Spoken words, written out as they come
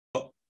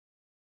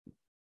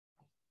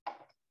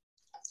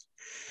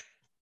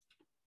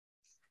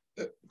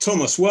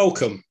Thomas,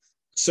 welcome.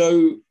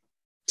 So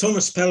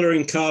Thomas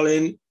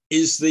Pellerin-Carlin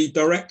is the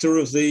director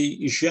of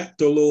the Jacques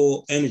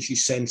Delors Energy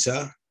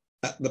Centre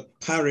at the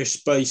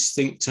Paris-based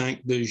think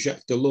tank, the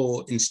Jacques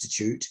Delors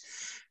Institute,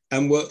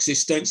 and works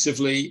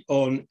extensively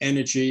on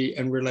energy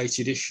and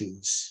related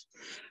issues.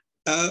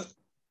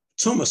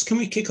 Thomas, can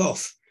we kick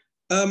off?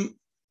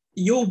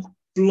 Your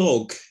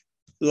blog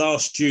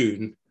last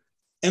June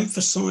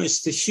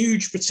emphasised the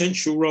huge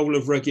potential role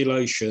of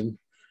regulation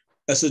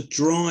as a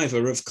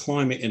driver of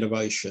climate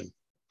innovation.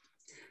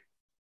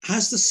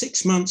 Has the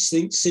 6 months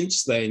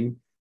since then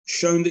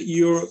shown that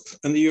Europe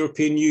and the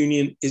European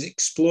Union is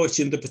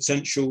exploiting the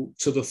potential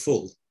to the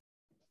full?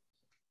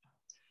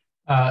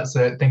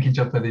 So thank you,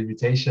 John, for the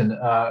invitation.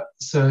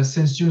 So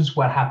since June,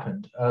 what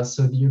happened?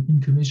 So the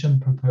European Commission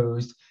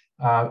proposed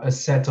a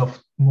set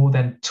of more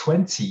than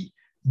 20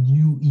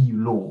 new EU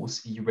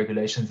laws, EU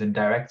regulations and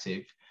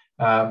directives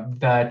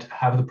that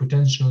have the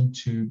potential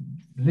to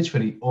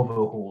literally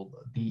overhaul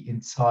the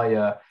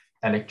entire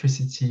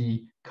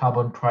electricity,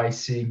 carbon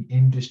pricing,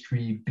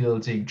 industry,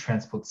 building,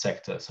 transport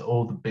sector. So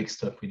all the big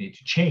stuff we need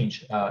to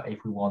change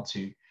if we want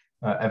to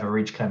ever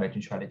reach climate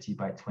neutrality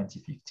by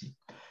 2050.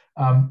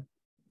 A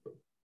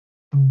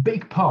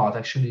big part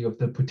actually of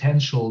the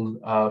potential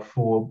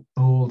for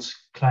bold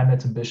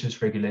climate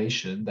ambitious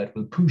regulation that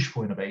will push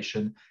for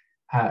innovation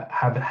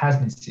has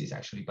been seized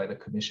actually by the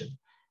Commission.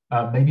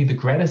 Maybe the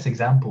greatest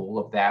example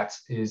of that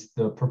is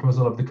the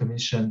proposal of the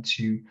Commission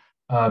to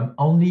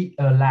only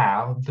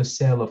allow the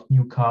sale of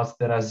new cars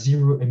that are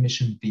zero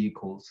emission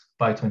vehicles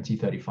by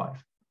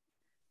 2035.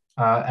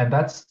 And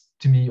that's,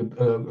 to me,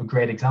 a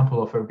great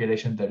example of a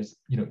regulation that is,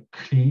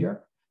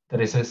 clear,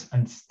 that is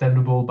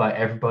understandable by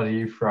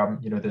everybody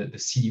from, the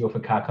CEO of a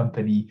car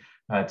company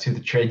to the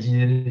trade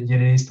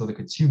unionist or the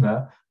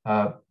consumer.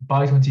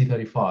 By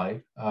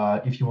 2035,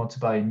 if you want to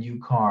buy a new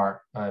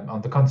car on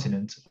the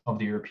continent of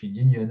the European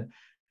Union,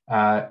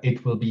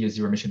 it will be a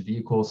zero-emission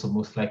vehicle, so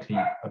most likely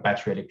a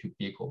battery electric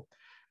vehicle.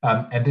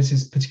 And this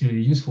is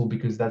particularly useful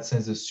because that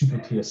sends a super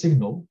clear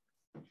signal,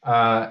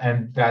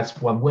 and that's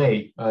one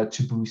way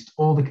to boost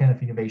all the kind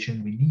of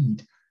innovation we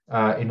need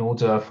in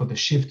order for the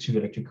shift to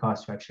electric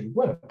cars to actually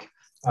work.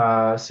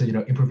 So,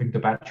 improving the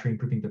battery,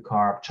 improving the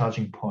car,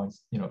 charging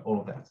points, all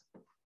of that.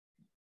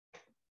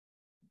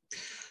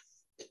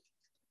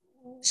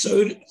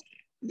 So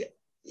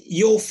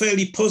you're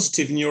fairly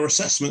positive in your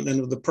assessment then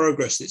of the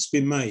progress that's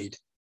been made.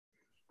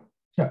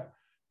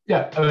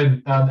 Yeah. I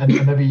mean,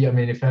 and maybe,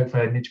 if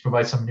I need to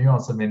provide some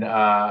nuance, I'm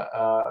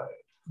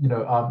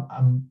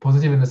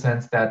positive in the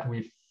sense that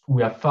we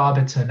are far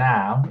better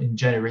now in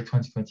January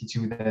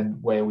 2022 than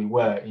where we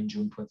were in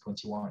June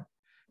 2021.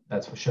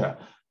 That's for sure.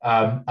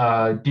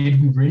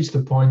 Did we reach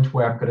the point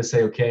where I'm going to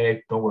say,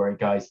 okay, don't worry,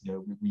 guys,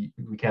 we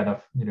kind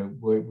of,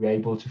 we're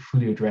able to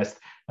fully address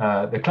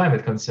the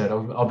climate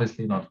concern?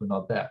 Obviously not, we're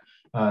not there.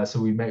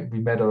 So we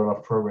made a lot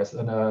of progress.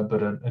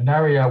 But an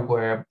area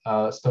where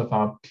stuff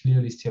are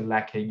clearly still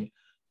lacking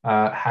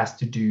has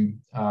to do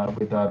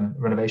with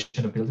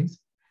renovation of buildings,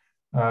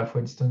 for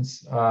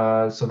instance.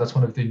 So that's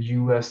one of the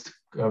newest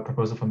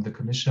proposal from the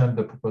Commission.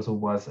 The proposal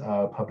was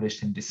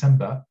published in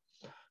December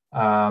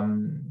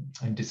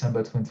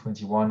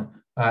 2021.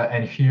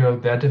 And here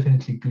there are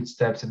definitely good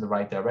steps in the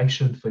right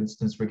direction. For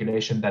instance,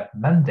 regulation that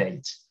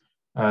mandates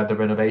the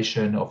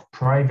renovation of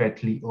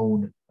privately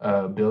owned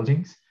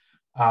buildings.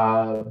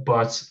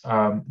 But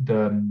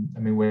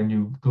when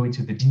you go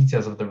into the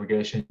details of the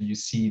regulation, you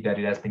see that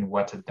it has been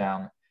watered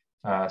down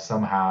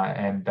somehow,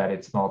 and that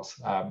it's not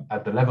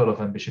at the level of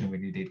ambition we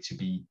need it to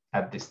be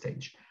at this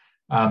stage.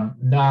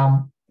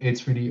 Now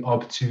it's really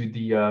up to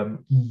the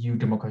EU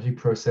democratic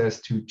process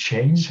to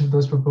change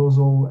those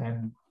proposals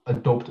and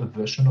adopt a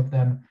version of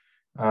them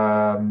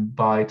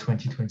by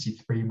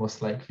 2023,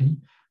 most likely.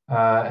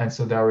 And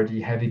so there are already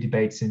heavy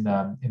debates in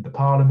the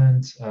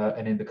Parliament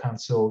and in the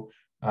Council,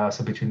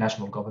 so between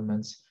national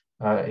governments,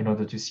 in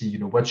order to see,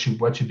 what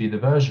should be the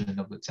version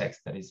of the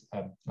text that is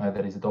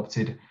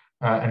adopted.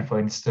 And for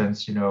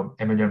instance,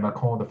 Emmanuel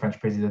Macron, the French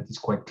president, is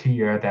quite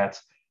clear that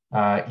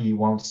he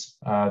wants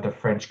the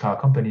French car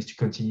companies to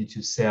continue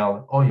to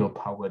sell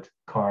oil-powered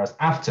cars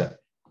after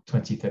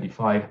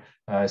 2035.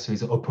 So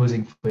he's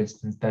opposing, for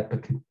instance, that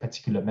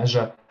particular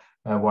measure,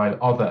 while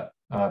other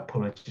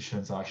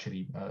politicians are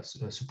actually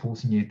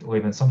supporting it, or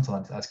even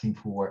sometimes asking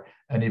for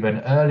an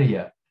even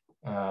earlier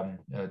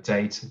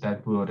date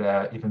that would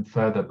even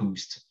further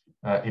boost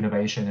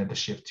innovation and the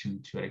shift to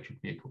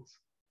electric vehicles.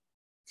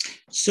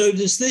 So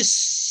does this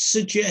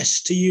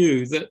suggest to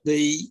you that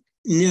the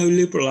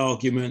neoliberal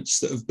arguments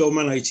that have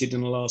dominated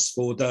in the last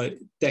 4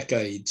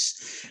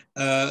 decades,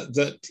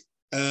 that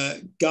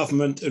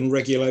government and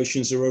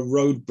regulations are a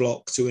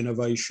roadblock to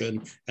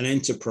innovation and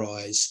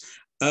enterprise,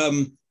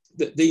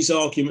 that these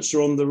arguments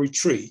are on the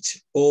retreat,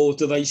 or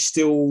do they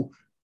still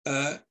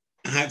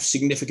have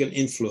significant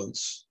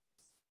influence?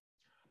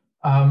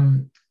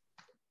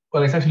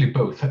 Well, it's actually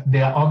both.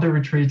 They are on the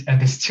retreat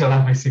and they still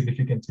have a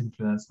significant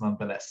influence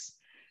nonetheless.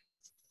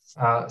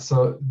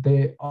 So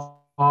they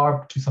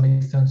are to some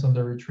extent on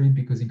the retreat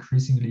because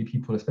increasingly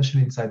people,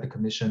 especially inside the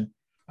Commission,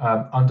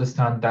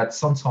 understand that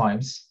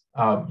sometimes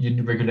you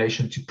need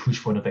regulation to push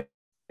for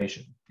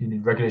innovation. You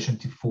need regulation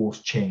to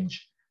force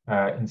change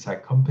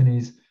inside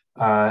companies,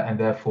 and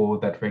therefore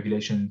that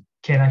regulation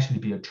can actually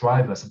be a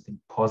driver, something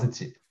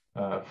positive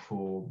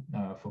for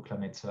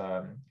climate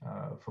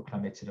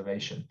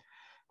innovation.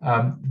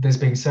 This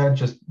being said,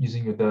 just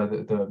using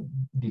the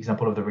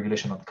example of the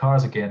regulation on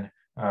cars again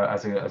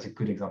as a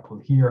good example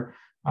here,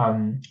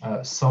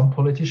 some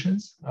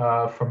politicians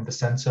from the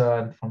center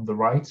and from the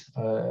right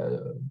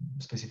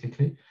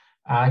specifically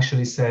are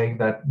actually saying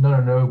that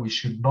no, we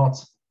should not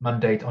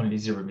mandate only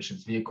zero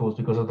emissions vehicles,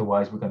 because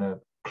otherwise we're going to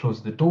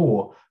close the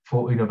door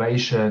for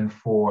innovation,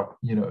 for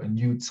a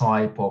new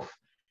type of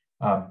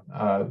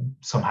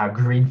somehow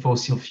green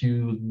fossil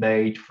fuel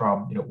made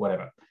from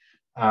whatever.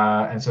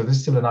 And so this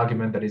is still an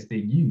argument that is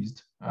being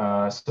used.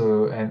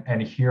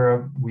 And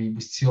here we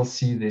still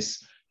see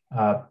this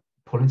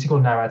political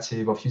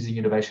narrative of using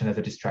innovation as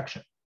a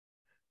distraction.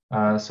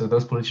 So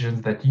those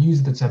politicians that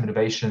use the term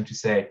innovation to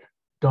say,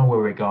 don't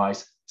worry,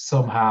 guys,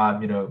 somehow,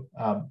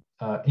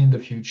 in the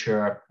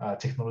future,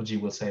 technology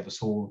will save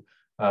us all.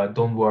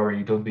 Don't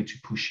worry, don't be too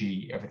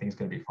pushy, everything's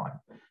going to be fine.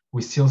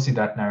 We still see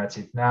that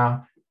narrative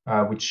now,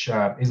 which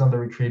is on the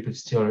retreat, but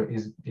still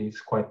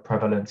is quite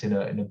prevalent in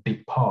a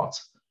big part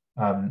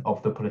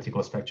of the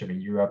political spectrum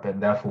in Europe,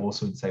 and therefore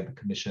also inside the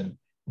Commission,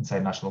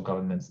 inside national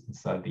governments,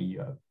 inside the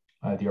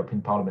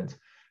European Parliament.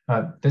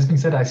 This being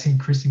said, I see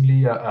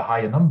increasingly a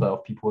higher number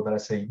of people that are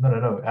saying,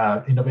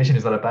 no, innovation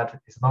is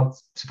it's not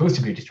supposed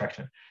to be a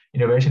distraction.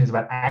 Innovation is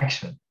about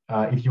action.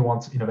 If you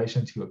want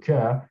innovation to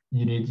occur,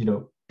 you need,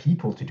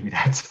 people to do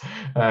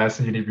that.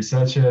 So you need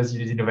researchers, you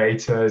need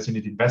innovators, you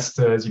need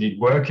investors, you need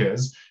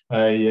workers,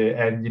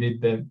 and you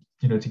need them,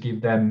 to give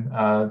them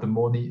the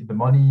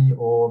money,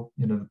 or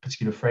the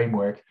particular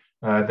framework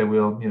that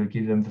will,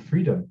 give them the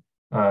freedom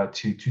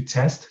to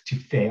test, to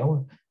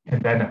fail, and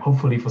then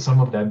hopefully for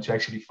some of them to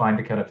actually find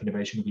the kind of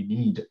innovation we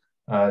need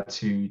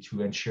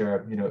to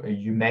ensure, a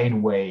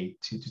humane way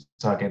to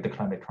target the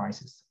climate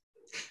crisis.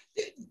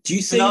 Do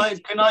you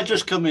think? Can I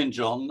just come in,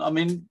 John? I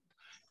mean,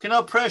 can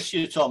I press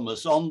you,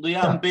 Thomas, on the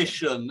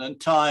ambition and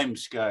time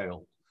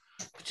scale,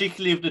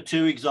 particularly of the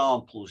two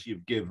examples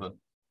you've given?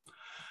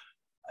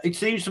 It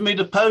seems to me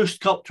the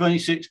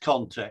post-COP26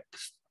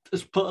 context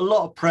has put a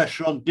lot of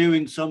pressure on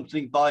doing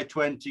something by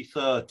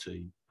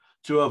 2030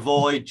 to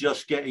avoid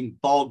just getting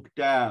bogged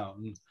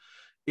down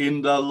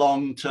in the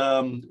long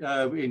term,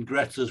 in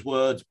Greta's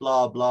words,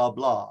 blah, blah,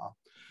 blah.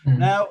 Mm-hmm.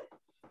 Now,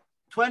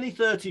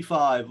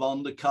 2035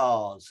 on the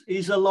cars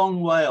is a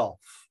long way off.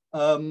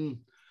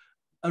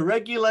 A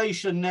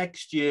regulation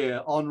next year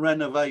on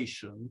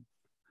renovation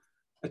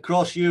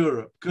across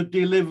Europe could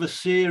deliver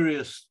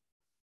serious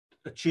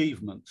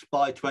achievements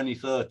by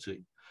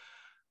 2030.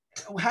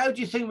 How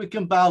do you think we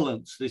can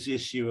balance this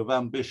issue of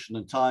ambition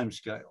and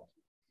timescale?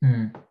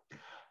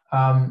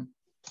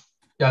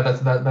 Yeah,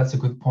 that's a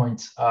good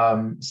point.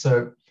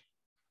 So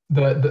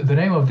the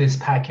name of this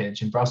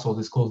package in Brussels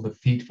is called the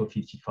Fit for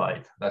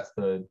 55. That's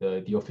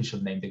the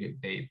official name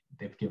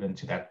they've given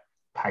to that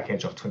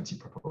package of 20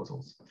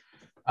 proposals.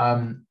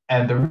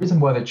 And the reason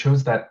why they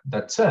chose that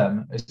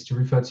term is to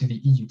refer to the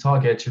EU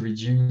target to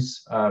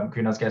reduce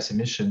greenhouse gas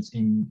emissions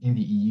in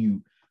the EU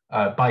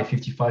by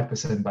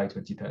 55% by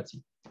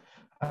 2030.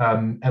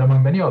 And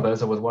among many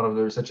others, I was one of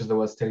the researchers that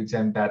was telling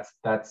them that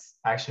that's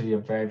actually a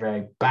very,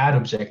 very bad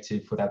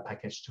objective for that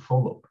package to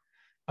follow.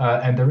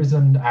 And the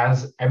reason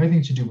has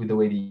everything to do with the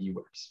way the EU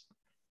works.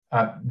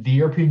 The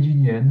European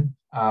Union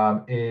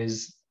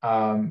is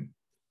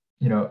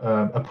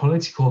a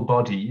political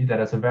body that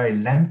has a very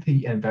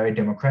lengthy and very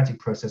democratic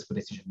process for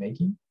decision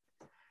making,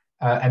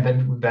 and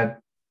then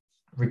that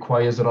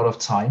requires a lot of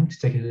time to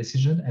take a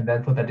decision and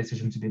then for that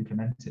decision to be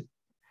implemented.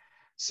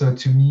 So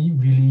to me,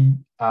 really,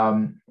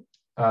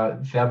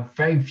 there are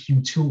very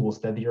few tools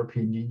that the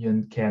European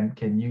Union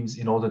can use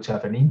in order to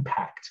have an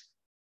impact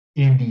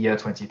in the year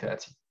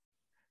 2030.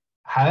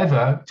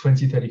 However,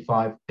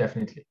 2035,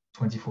 definitely,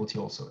 2040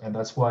 also. And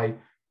that's why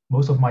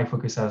most of my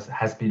focus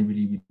has been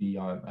really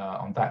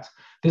on that.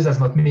 This does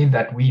not mean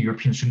that we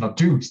Europeans should not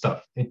do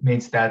stuff. It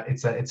means that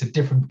it's a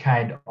different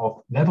kind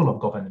of level of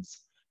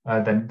governance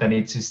that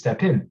needs to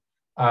step in.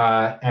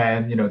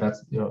 And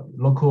that's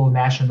local,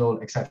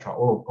 national, etc.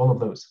 All of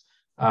those.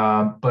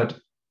 But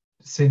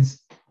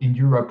since in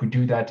Europe we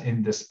do that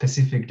in the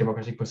specific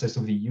democratic process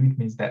of the EU, it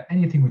means that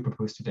anything we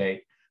propose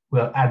today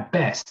will at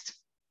best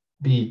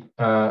be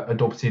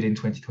adopted in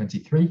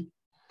 2023.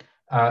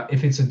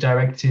 If it's a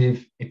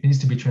directive, it needs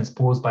to be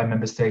transposed by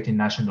member state in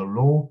national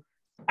law.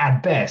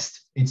 At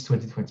best, it's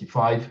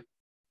 2025.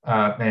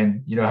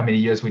 And you know how many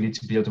years we need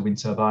to build a wind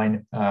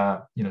turbine?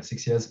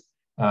 6 years.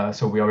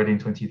 So we're already in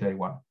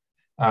 2031.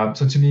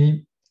 So to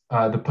me,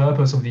 the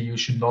purpose of the EU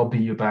should not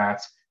be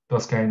about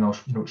those kind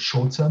of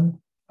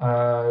short-term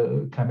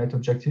climate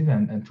objective,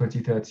 and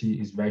 2030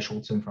 is very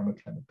short-term from a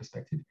climate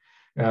perspective.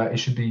 It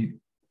should be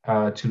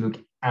to look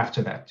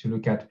after that, to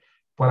look at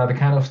what are the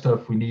kind of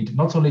stuff we need,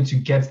 not only to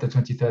get the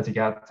 2030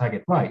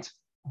 target right,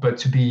 but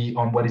to be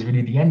on what is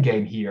really the end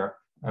game here,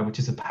 which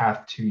is a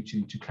path to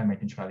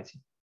climate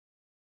neutrality.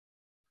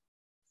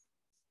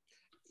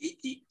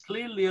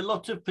 clearly a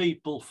lot of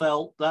people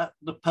felt that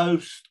the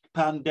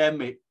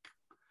post-pandemic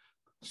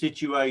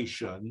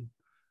situation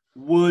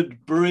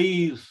would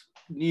breathe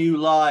new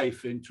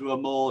life into a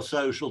more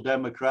social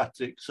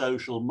democratic,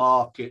 social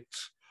market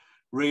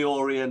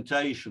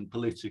reorientation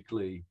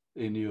politically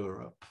in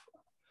Europe.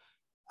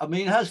 I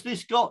mean, has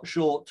this got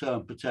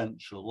short-term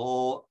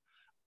potential,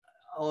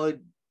 or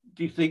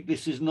do you think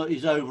this is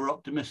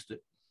over-optimistic?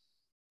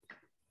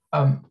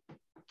 I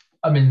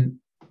mean,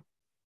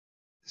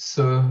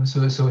 so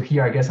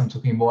here, I guess I'm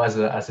talking more as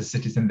a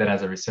citizen than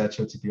as a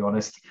researcher, to be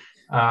honest.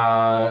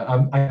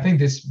 I think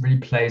this really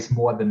plays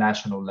more at the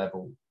national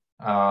level.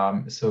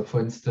 So, for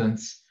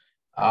instance,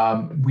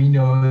 we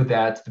know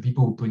that the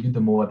people who pollute the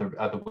more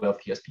are the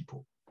wealthiest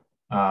people.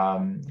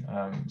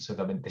 So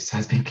I mean, this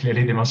has been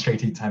clearly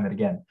demonstrated time and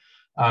again.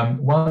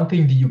 One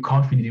thing that you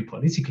can't really do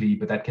politically,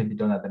 but that can be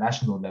done at the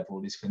national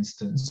level, is, for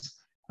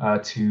instance,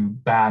 to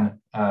ban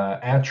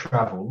air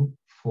travel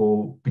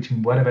for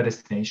between whatever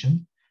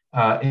destination,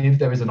 if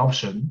there is an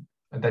option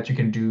that you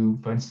can do,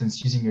 for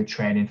instance, using your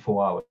train in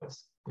 4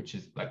 hours, which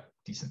is like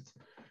decent.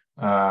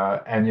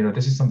 And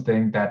this is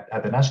something that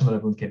at the national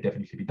level can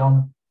definitely be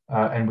done.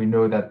 And we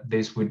know that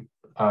this would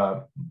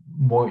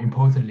more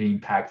importantly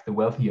impact the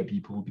wealthier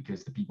people,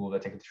 because the people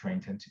that take the train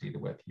tend to be the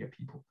wealthier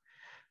people.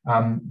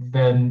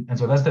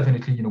 So that's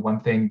definitely one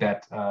thing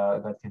that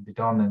can be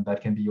done, and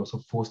that can be also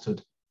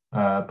fostered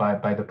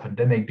by the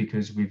pandemic,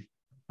 because we've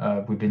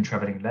been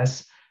traveling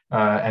less,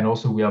 and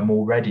also we are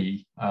more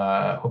ready,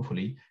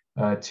 hopefully,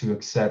 to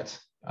accept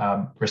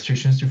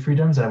restrictions to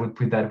freedoms. I would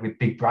put that with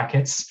big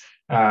brackets,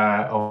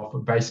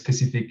 of very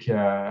specific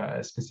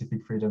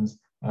freedoms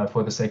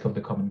for the sake of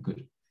the common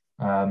good.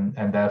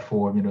 And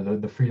therefore,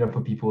 the freedom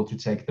for people to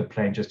take the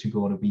plane just to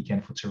go on a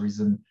weekend for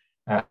tourism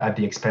at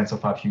the expense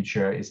of our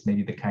future is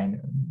maybe the kind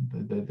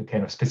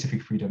of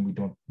specific freedom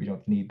we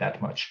don't need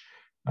that much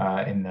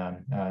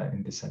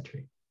in this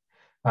century.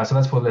 So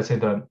that's for, let's say,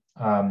 the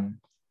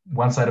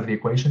one side of the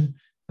equation.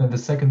 Then the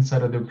second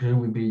side of the equation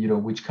would be,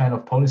 which kind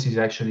of policies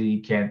actually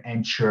can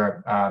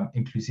ensure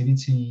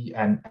inclusivity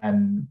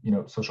and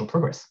social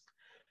progress.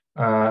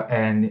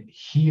 And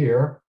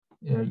here,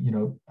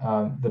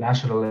 the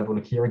national level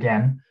here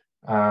again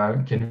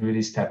can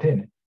really step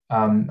in.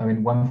 I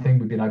mean, one thing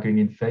we've been arguing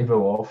in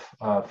favor of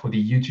for the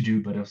EU to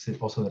do, but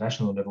also the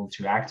national level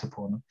to act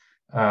upon,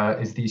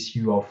 is the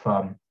issue of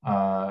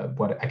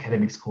what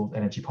academics call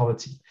energy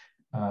poverty.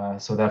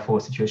 So therefore,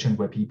 a situation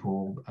where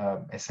people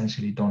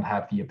essentially don't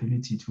have the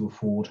ability to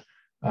afford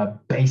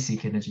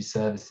basic energy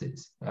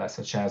services,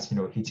 such as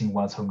heating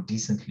one's home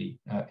decently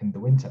in the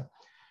winter.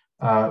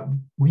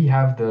 We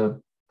have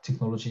the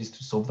technologies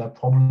to solve that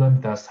problem.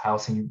 That's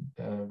housing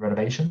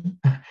renovation.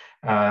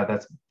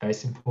 That's very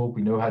simple.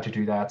 We know how to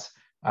do that.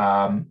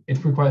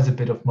 It requires a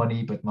bit of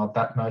money, but not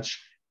that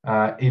much.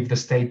 If the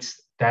state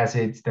does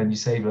it, then you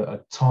save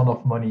a ton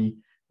of money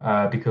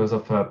because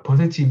of a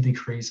positive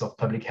decrease of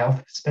public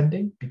health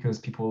spending, because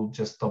people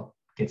just stop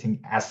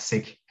getting as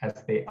sick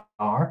as they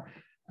are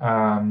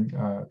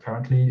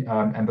currently.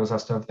 And those are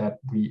stuff that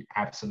we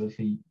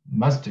absolutely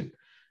must do.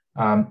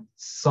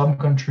 Some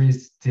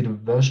countries did a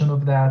version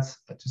of that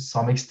to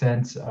some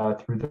extent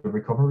through the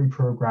recovery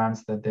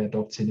programs that they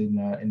adopted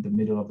in the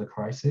middle of the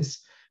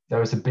crisis. There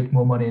was a bit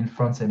more money in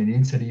France and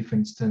in Italy, for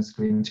instance,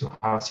 going into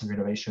housing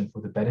renovation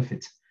for the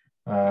benefit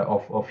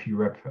of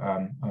Europe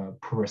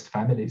poorest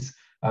families.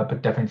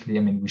 But definitely,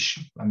 I mean,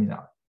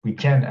 we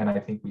can, and I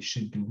think we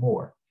should do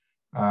more.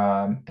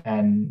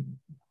 And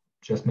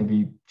just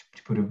maybe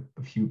to put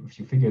a few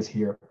figures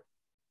here.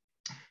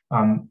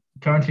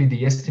 Currently,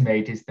 the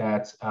estimate is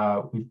that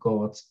we've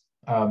got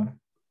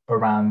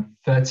around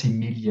 30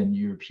 million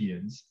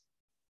Europeans,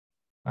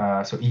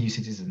 so EU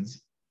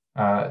citizens,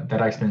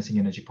 that are experiencing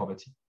energy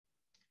poverty.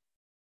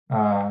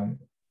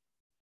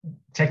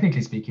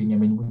 Technically speaking, I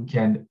mean, we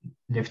can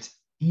lift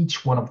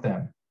each one of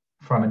them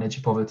from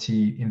energy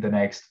poverty in the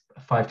next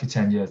 5 to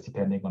 10 years,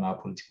 depending on our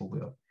political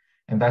will.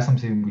 And that's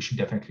something we should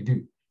definitely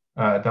do.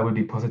 That would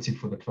be positive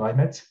for the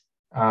climate,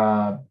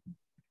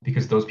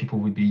 because those people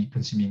would be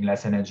consuming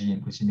less energy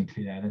and consuming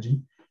cleaner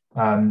energy.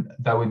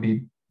 That would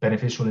be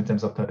beneficial in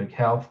terms of public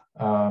health,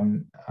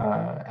 and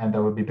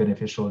that would be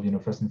beneficial,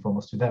 first and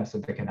foremost to them, so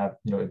they can have,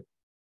 a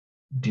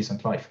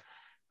decent life.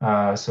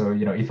 So,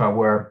 if I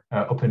were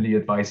openly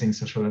advising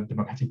Social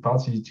Democratic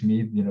Party, to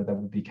me, that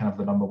would be kind of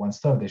the number one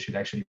stuff they should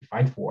actually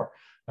fight for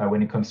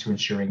when it comes to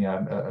ensuring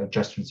a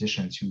just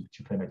transition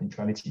to climate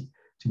neutrality,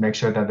 to make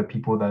sure that the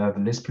people that have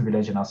the least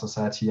privilege in our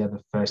society are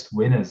the first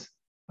winners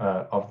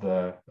of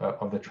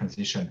the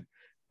transition,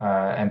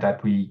 and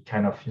that we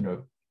kind of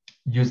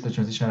use the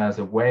transition as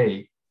a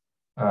way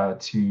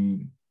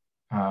to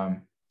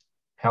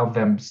help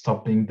them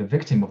stop being the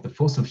victim of the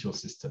fossil fuel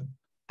system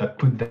that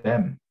put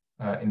them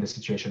in the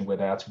situation where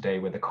they are today,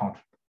 where they can't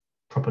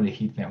properly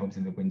heat their homes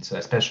in the winter,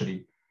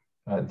 especially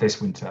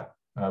this winter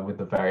with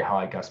the very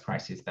high gas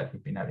prices that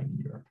we've been having in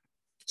Europe.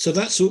 So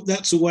that's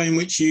a way in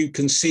which you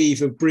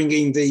conceive of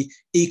bringing the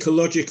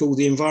ecological,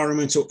 the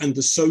environmental, and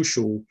the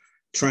social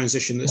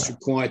transition that's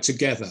required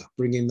together,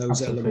 bringing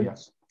those Absolutely,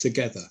 elements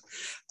together.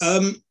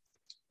 How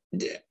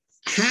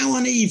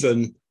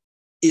uneven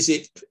is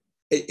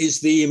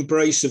the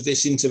embrace of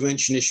this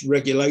interventionist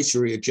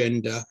regulatory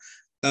agenda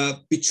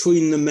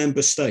between the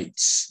member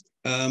states?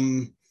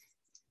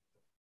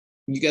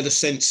 You get a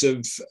sense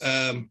of,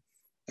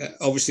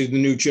 obviously the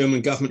new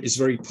German government is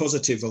very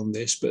positive on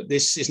this, but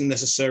this isn't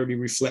necessarily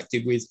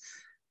reflected with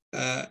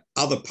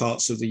other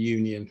parts of the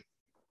union.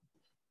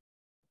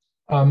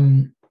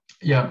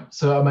 Yeah,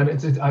 so I mean,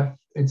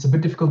 it's a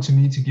bit difficult to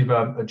me to give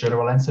a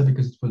general answer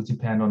because it will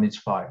depend on each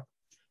file.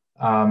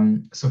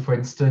 So for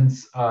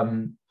instance,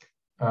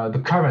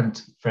 the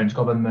current French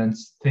government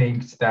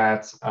thinks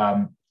that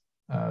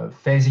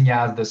phasing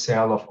out the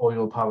sale of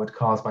oil-powered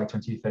cars by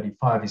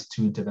 2035 is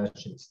too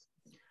interventionist.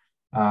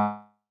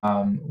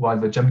 While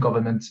the German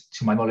government,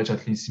 to my knowledge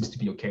at least, seems to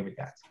be okay with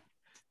that.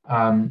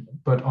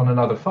 But on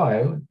another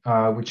file,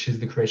 which is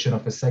the creation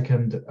of a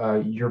second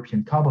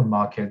European carbon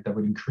market that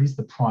would increase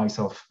the price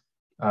of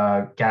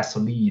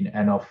gasoline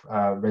and of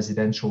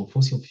residential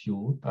fossil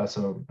fuel,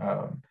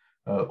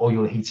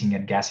 oil heating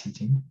and gas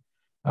heating.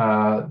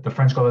 The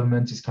French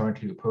government is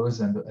currently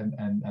opposed, and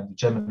the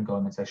German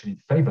government is actually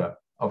in favor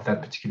of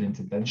that particular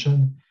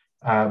intervention,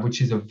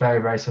 which is a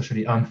very, very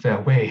socially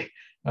unfair way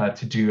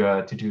to do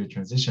a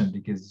transition,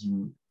 because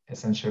you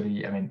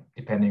essentially, I mean,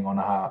 depending on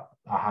how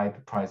high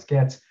the price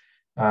gets,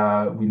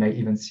 we may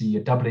even see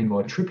a doubling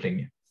or a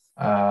tripling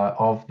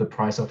of the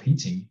price of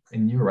heating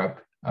in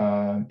Europe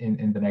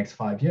in the next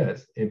 5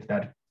 years, if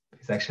that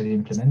is actually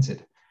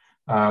implemented,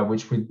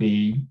 which would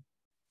be,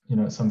 you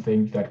know,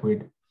 something that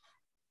would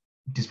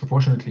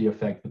disproportionately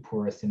affect the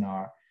poorest in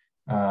Europe,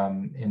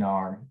 and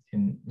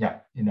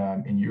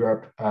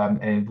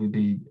it would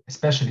be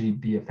especially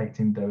be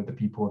affecting the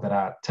people that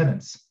are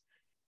tenants,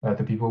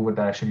 the people that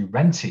are actually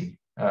renting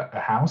a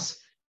house,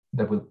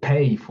 that will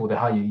pay for the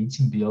higher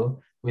heating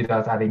bill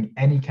without having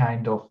any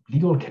kind of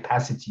legal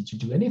capacity to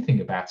do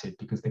anything about it,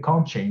 because they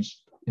can't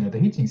change, you know, the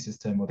heating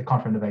system, or they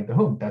can't renovate the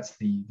home. That's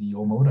the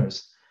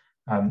homeowner's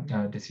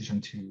decision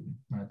to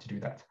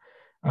do that.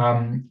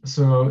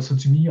 So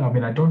to me, I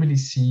mean, I don't really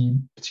see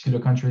particular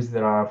countries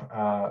that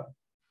are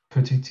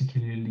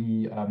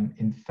particularly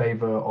in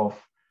favor of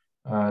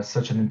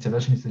such an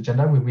interventionist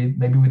agenda,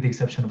 maybe with the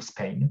exception of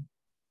Spain.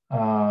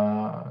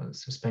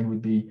 So Spain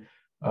would be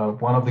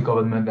one of the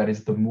government that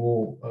is the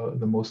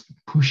most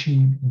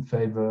pushy in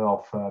favor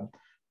of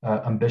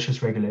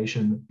ambitious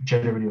regulation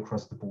generally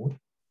across the board.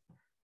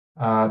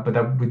 But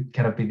that would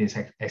kind of be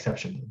the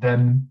exception.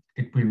 Then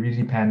it will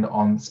really depend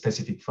on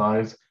specific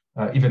files.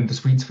 Even the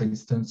Swedes, for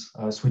instance,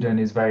 Sweden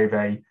is very,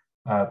 very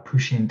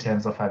pushy in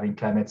terms of having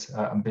climate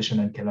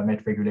ambition and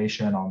climate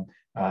regulation on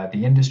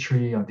the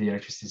industry, on the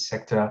electricity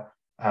sector,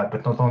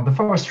 but not on the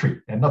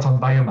forestry and not on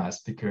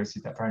biomass, because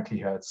it apparently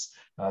hurts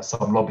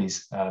some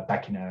lobbies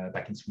back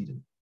in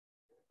Sweden.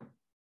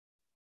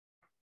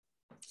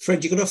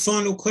 Fred, you got a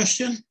final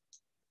question?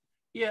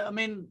 Yeah, I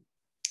mean,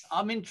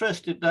 I'm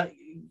interested that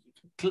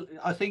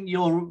I think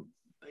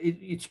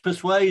it's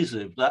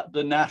persuasive that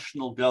the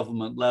national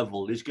government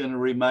level is going to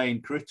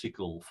remain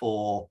critical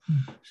for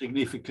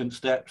significant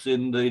steps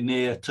in the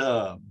near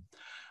term.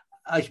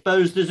 I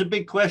suppose there's a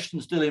big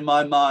question still in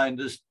my mind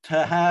as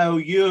to how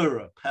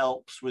Europe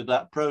helps with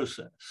that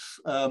process,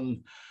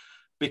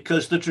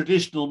 because the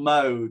traditional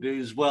mode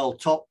is, well,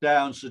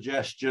 top-down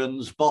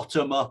suggestions,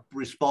 bottom-up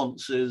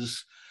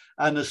responses,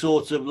 and a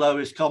sort of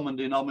lowest common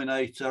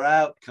denominator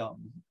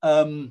outcome.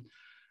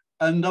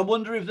 And I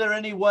wonder if there are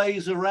any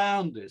ways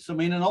around this. I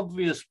mean, an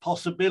obvious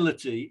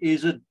possibility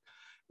is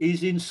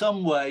in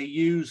some way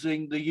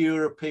using the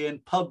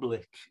European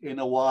public in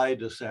a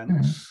wider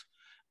sense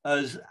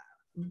as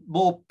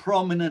more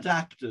prominent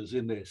actors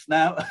in this.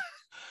 Now,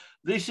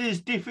 this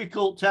is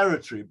difficult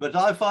territory, but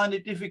I find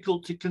it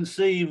difficult to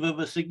conceive of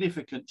a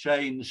significant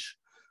change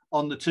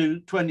on the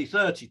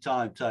 2030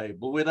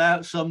 timetable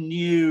without some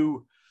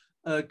new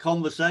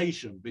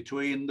conversation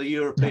between the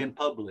European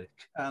public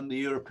and the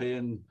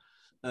European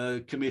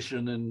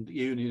Commission and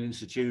Union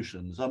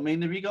institutions. I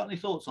mean, have you got any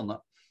thoughts on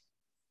that?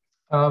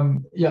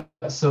 Yeah,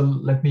 so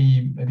let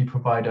me maybe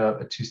provide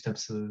a two-step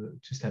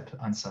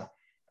answer.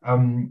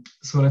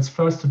 So let's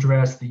first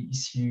address the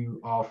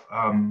issue of,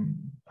 I mean,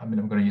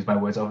 I'm going to use my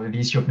words, of the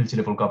issue of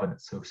multi-level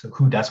governance. So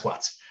who does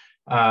what?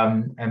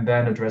 And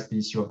then address the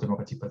issue of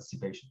democratic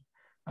participation.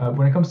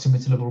 When it comes to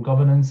multi-level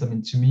governance, I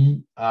mean, to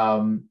me,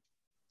 I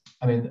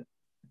mean,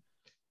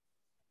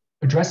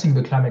 addressing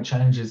the climate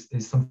challenges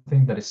is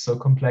something that is so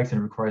complex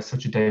and requires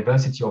such a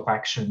diversity of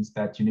actions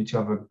that you need to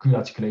have a good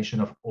articulation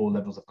of all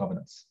levels of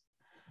governance,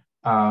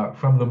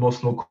 from the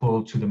most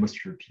local to the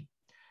most European.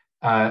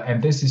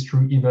 And this is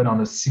true even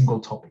on a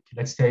single topic.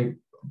 Let's say,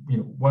 you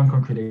know, one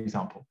concrete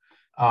example.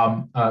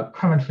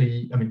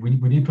 Currently, I mean,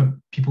 we need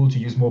people to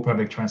use more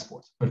public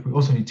transport, but we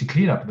also need to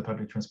clean up the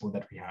public transport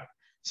that we have.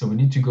 So we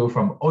need to go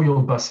from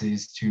oil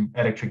buses to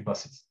electric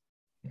buses.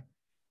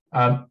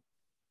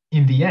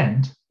 In the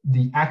end,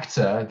 the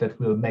actor that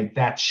will make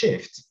that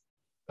shift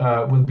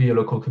will be a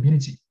local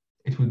community.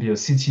 It would be a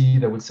city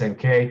that would say,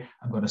 okay,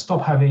 I'm going to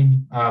stop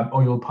having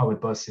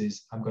oil-powered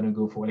buses. I'm going to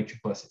go for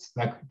electric buses,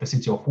 like the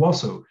city of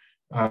Warsaw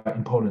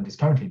in Poland is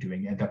currently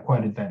doing, and they're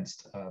quite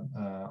advanced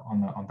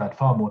on that,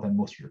 far more than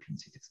most European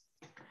cities.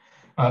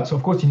 So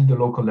of course, you need the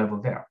local level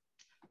there.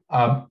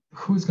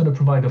 Who's going to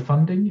provide the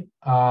funding?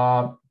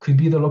 Could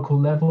be the local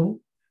level,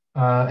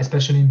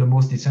 especially in the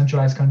most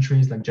decentralized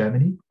countries like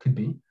Germany, could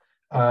be.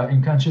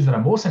 In countries that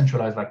are more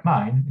centralized like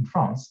mine, in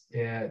France,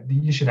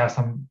 you should have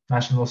some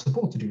national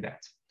support to do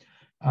that.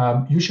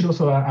 You should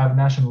also have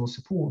national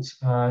support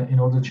in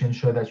order to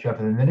ensure that you have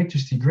an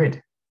electricity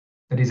grid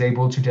that is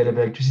able to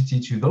deliver electricity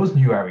to those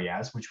new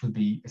areas, which would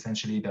be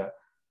essentially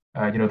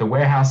the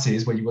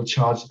warehouses where you will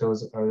charge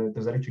those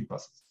electric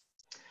buses.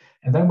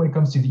 And then when it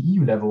comes to the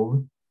EU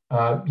level,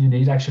 you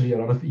need actually a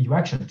lot of EU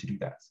action to do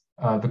that.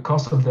 The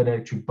cost of the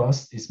electric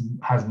bus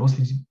has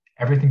mostly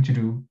everything to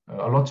do,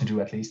 a lot to do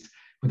at least,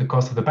 with the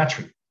cost of the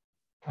battery.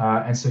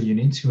 And so you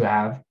need to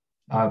have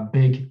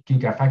big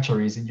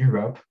gigafactories in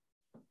Europe,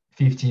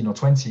 15 or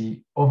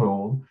 20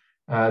 overall,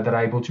 that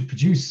are able to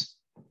produce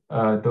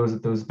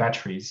those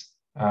batteries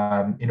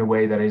in a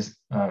way that is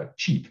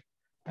cheap.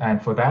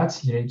 And for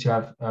that, you need to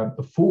have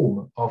a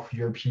form of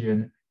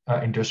European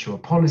industrial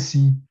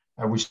policy,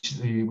 which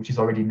is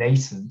already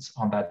nascent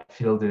on that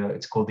field.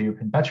 It's called the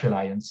European Battery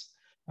Alliance,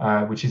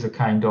 which is a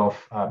kind of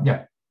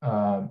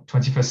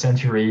 21st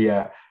century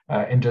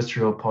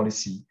industrial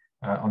policy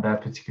on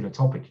that particular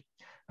topic.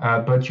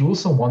 But you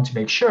also want to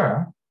make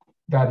sure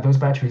that those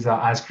batteries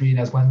are as green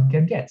as one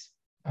can get.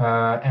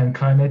 And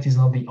climate is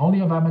not the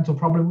only environmental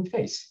problem we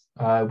face.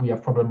 We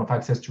have problem of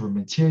access to raw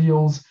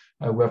materials,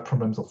 we have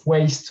problems of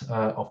waste,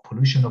 of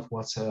pollution of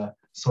water,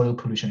 soil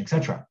pollution,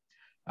 etc.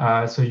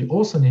 So you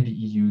also need the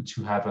EU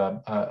to have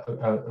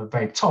a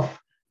very tough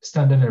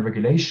standard and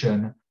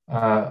regulation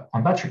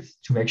on batteries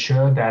to make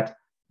sure that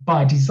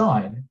by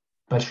design,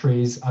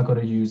 batteries are going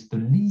to use the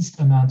least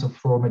amount of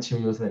raw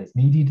materials that is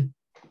needed,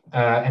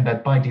 and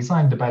that by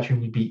design, the battery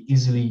will be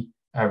easily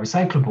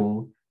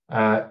recyclable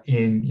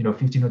in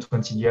 15 or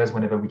 20 years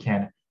whenever we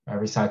can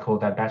recycle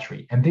that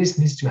battery. And this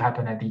needs to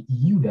happen at the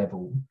EU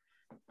level,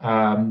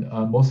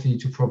 mostly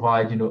to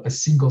provide a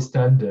single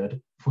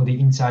standard for the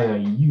entire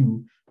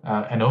EU,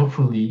 and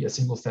hopefully a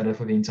single standard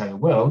for the entire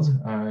world,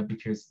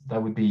 because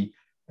that would be,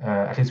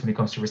 at least when it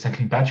comes to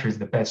recycling batteries,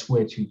 the best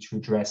way to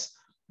address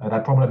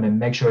that problem and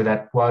make sure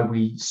that while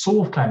we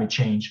solve climate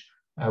change,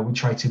 we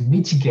try to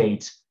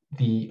mitigate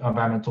the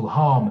environmental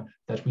harm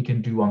that we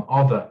can do on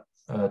other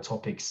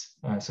topics,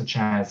 such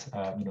as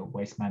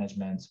waste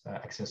management,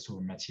 access to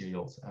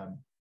materials,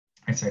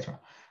 etc.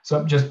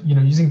 So just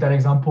using that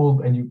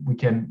example, and we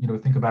can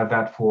think about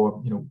that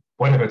for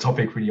whatever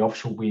topic, really,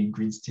 offshore wind,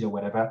 green steel,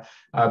 whatever.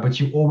 But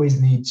you always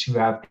need to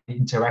have the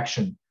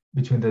interaction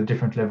between the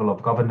different level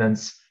of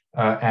governance,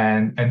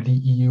 and the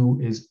EU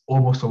is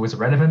almost always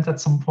relevant at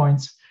some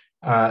point,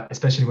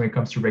 especially when it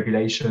comes to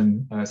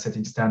regulation,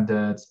 setting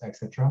standards,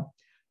 etc.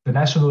 The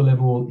national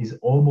level is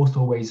almost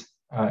always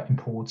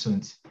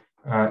important,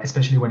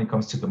 especially when it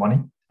comes to the money,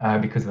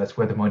 because that's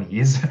where the money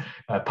is.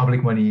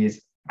 Public money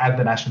is at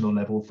the national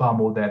level far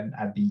more than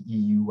at the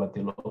EU at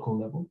the local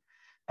level.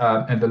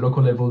 And the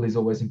local level is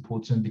always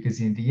important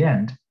because in the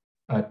end,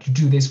 to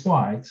do this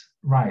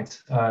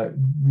right,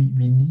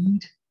 we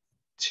need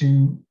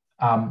to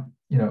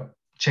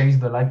change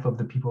the life of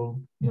the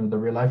people, the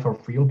real life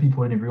of real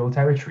people in real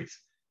territories.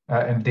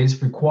 And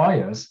this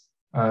requires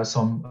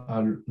some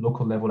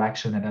local level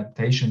action and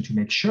adaptation to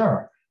make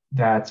sure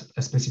that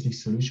a specific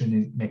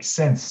solution makes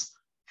sense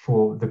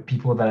for the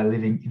people that are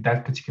living in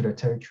that particular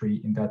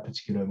territory in that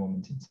particular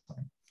moment in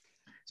time.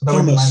 So that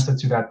was my answer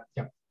to that.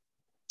 Yeah.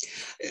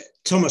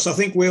 Thomas, I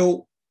think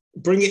we'll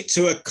bring it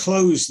to a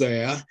close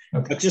there.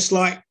 Okay. I'd just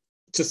like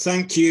to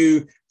thank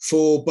you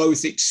for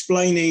both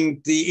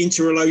explaining the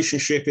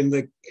interrelationship in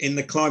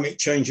the climate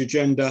change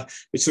agenda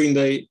between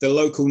the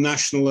local,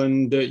 national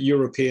and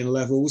European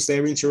levels,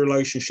 their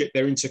interrelationship,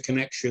 their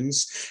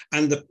interconnections,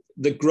 and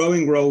the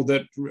growing role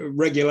that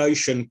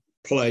regulation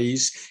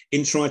plays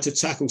in trying to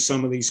tackle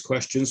some of these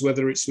questions,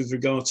 whether it's with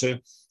regard to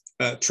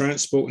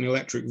transport and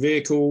electric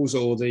vehicles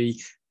or the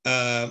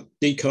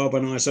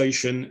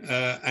decarbonisation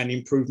and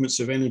improvements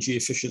of energy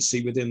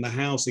efficiency within the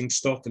housing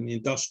stock and the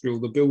industrial,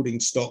 the building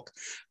stock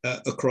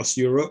across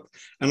Europe.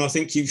 And I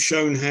think you've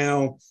shown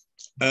how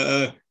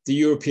the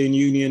European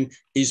Union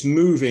is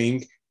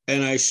moving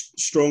in a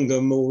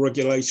stronger, more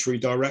regulatory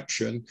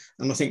direction.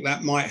 And I think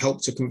that might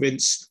help to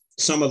convince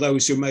some of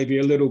those who may be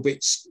a little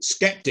bit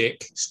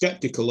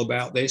skeptical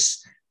about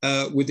this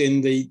within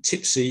the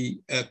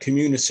TIPSI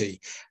community.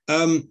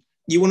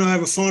 You want to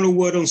have a final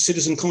word on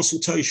citizen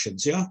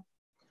consultations, yeah?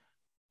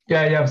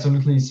 Yeah,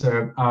 absolutely,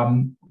 sir.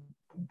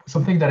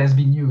 Something that has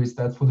been new is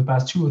that for the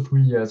past 2 or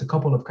 3 years, a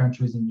couple of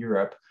countries in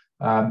Europe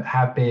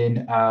have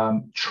been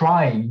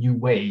trying new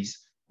ways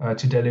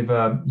to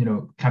deliver,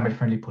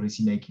 climate-friendly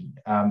policy making.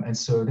 And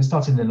so this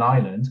started in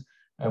Ireland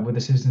with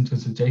a citizen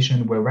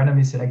consultation where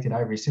randomly selected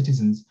Irish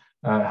citizens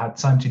had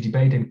time to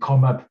debate and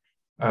come up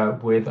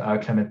with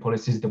climate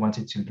policies they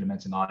wanted to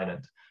implement in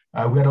Ireland.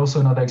 We had also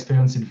another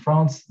experience in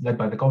France, led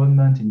by the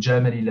government, in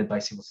Germany, led by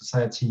civil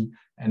society,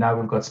 and now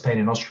we've got Spain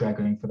and Austria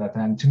going for that.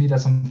 And to me,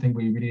 that's something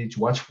we really need to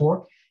watch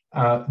for.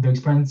 The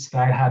experience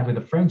that I had with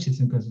the French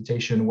citizen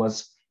consultation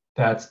was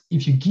that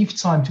if you give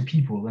time to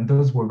people, and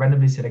those were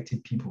randomly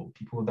selected people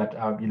that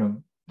are,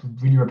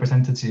 really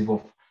representative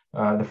of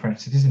the French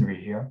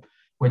citizenry here,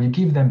 when you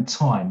give them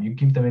time, you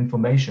give them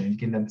information, you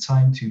give them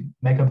time to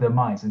make up their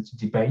minds and to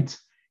debate,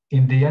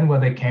 in the end,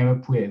 what they came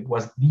up with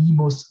was the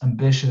most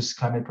ambitious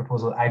climate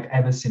proposal I've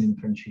ever seen in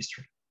French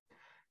history.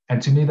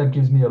 And to me, that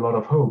gives me a lot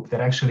of hope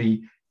that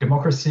actually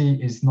democracy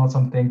is not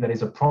something that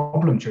is a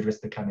problem to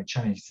address the climate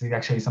challenge. It's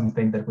actually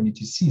something that we need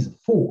to see as a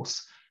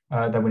force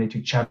that we need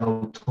to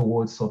channel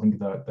towards solving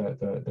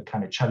the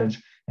climate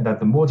challenge, and that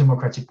the more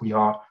democratic we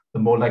are, the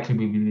more likely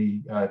we will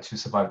be to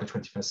survive the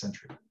 21st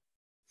century.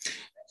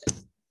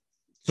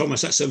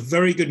 Thomas, that's a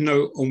very good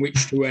note on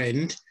which to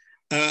end.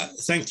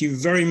 Thank you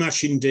very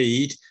much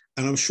indeed.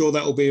 And I'm sure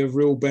that will be of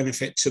real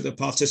benefit to the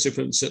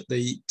participants at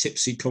the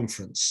TIPSI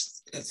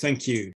conference. Thank you.